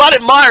them. And I'm not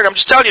admiring, I'm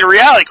just telling you the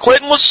reality.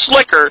 Clinton was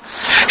slicker.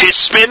 His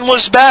spin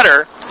was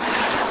better.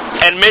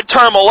 And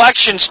midterm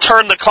elections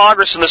turned the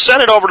Congress and the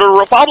Senate over to the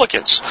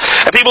Republicans.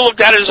 And people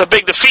looked at it as a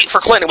big defeat for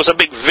Clinton. It was a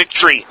big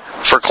victory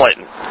for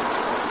Clinton.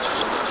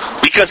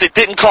 Because it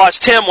didn't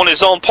cost him when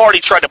his own party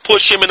tried to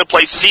push him into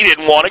places he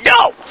didn't want to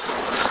go.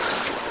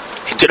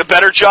 He did a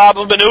better job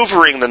of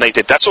maneuvering than they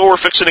did. That's what we're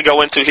fixing to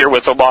go into here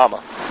with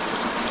Obama.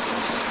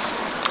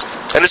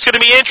 And it's going to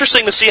be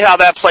interesting to see how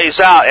that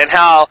plays out and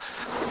how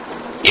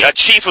a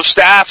chief of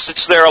staff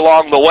sits there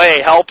along the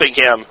way helping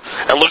him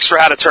and looks for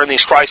how to turn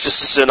these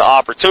crises into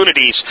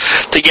opportunities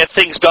to get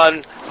things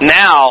done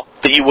now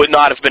that you would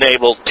not have been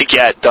able to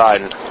get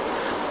done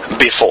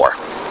before.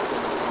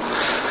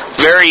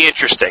 Very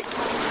interesting.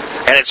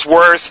 And it's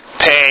worth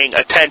paying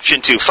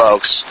attention to,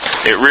 folks.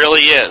 It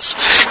really is.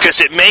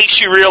 Because it makes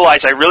you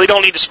realize I really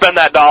don't need to spend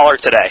that dollar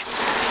today.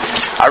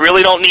 I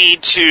really don't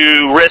need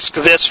to risk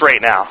this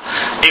right now.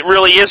 It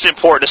really is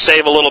important to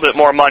save a little bit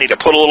more money, to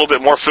put a little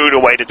bit more food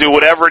away, to do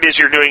whatever it is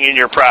you're doing in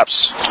your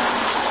preps.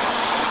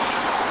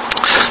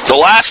 The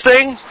last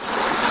thing,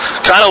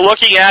 kind of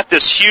looking at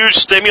this huge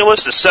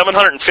stimulus, the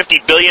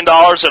 $750 billion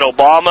that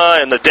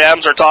Obama and the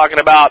Dems are talking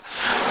about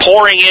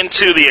pouring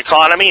into the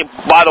economy.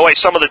 By the way,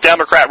 some of the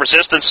Democrat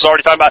resistance is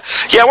already talking about,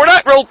 yeah, we're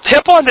not real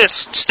hip on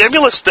this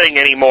stimulus thing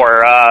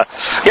anymore.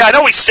 Yeah, I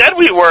know we said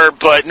we were,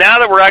 but now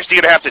that we're actually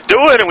going to have to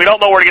do it and we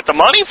don't know where to get the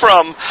money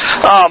from,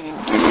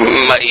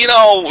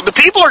 the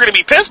people are going to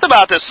be pissed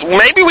about this.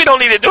 Maybe we don't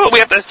need to do it. We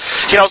have to,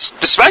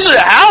 especially the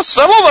House,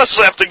 some of us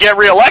have to get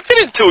reelected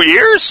in 2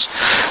 years.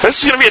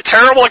 This is going to be a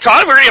terrible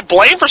economy. We're going to get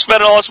blamed for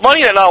spending all this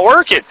money and not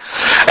working.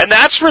 And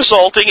that's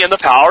resulting in the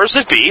powers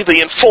that be, the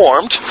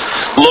informed,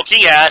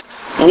 looking at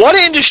what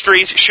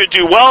industries should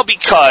do well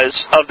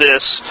because of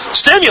this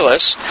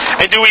stimulus,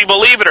 and do we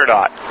believe it or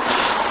not?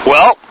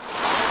 Well,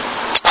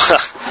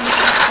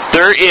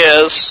 there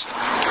is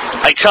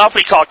a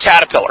company called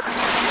Caterpillar.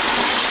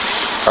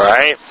 All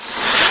right?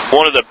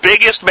 One of the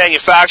biggest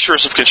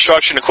manufacturers of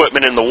construction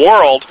equipment in the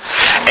world,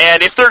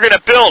 and if they're going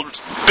to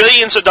build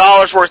billions of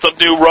dollars worth of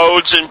new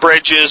roads and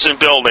bridges and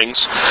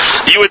buildings,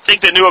 you would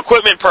think that new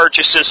equipment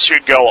purchases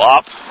should go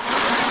up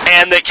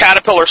and that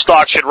Caterpillar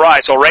stock should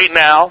rise. So right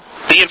now,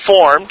 the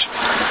informed,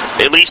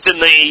 at least in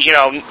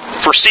the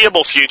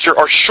foreseeable future,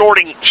 are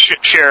shorting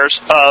shares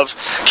of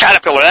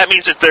Caterpillar. That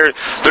means that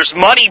there's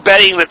money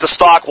betting that the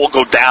stock will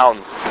go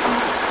down.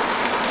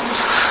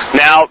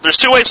 Now, there's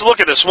two ways to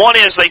look at this. One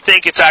is they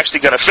think it's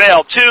actually going to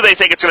fail. Two, they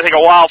think it's going to take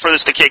a while for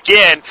this to kick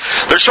in.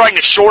 They're trying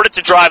to short it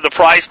to drive the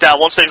price down.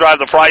 Once they drive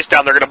the price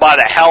down, they're going to buy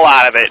the hell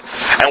out of it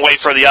and wait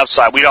for the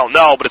upside. We don't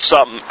know, but it's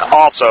something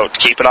also to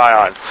keep an eye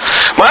on.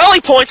 My only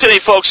point today,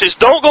 folks, is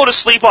don't go to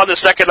sleep on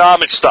this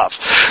economic stuff.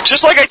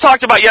 Just like I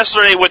talked about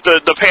yesterday with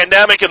the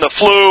pandemic and the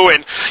flu,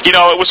 and,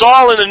 it was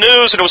all in the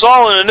news, and it was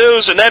all in the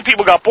news, and then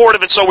people got bored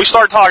of it, so we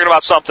started talking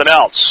about something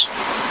else.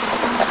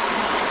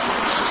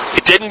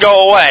 It didn't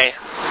go away.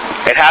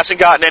 It hasn't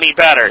gotten any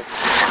better.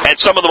 And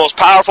some of the most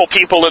powerful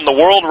people in the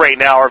world right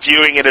now are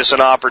viewing it as an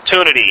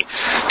opportunity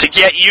to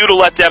get you to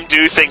let them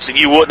do things that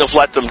you wouldn't have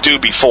let them do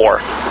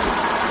before.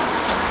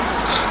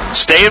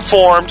 Stay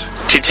informed,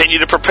 continue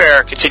to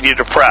prepare, continue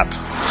to prep.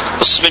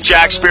 This has been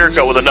Jack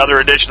Spirko with another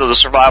edition of the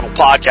Survival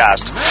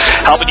Podcast,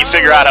 helping you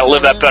figure out how to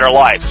live that better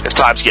life if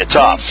times get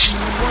tough,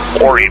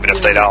 or even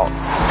if they don't.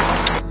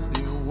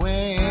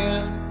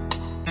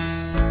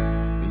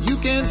 You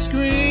can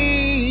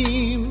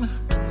scream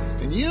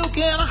and you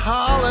can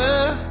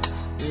holler,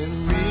 it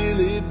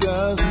really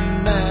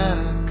doesn't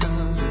matter,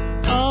 'cause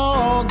it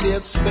all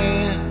gets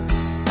spent.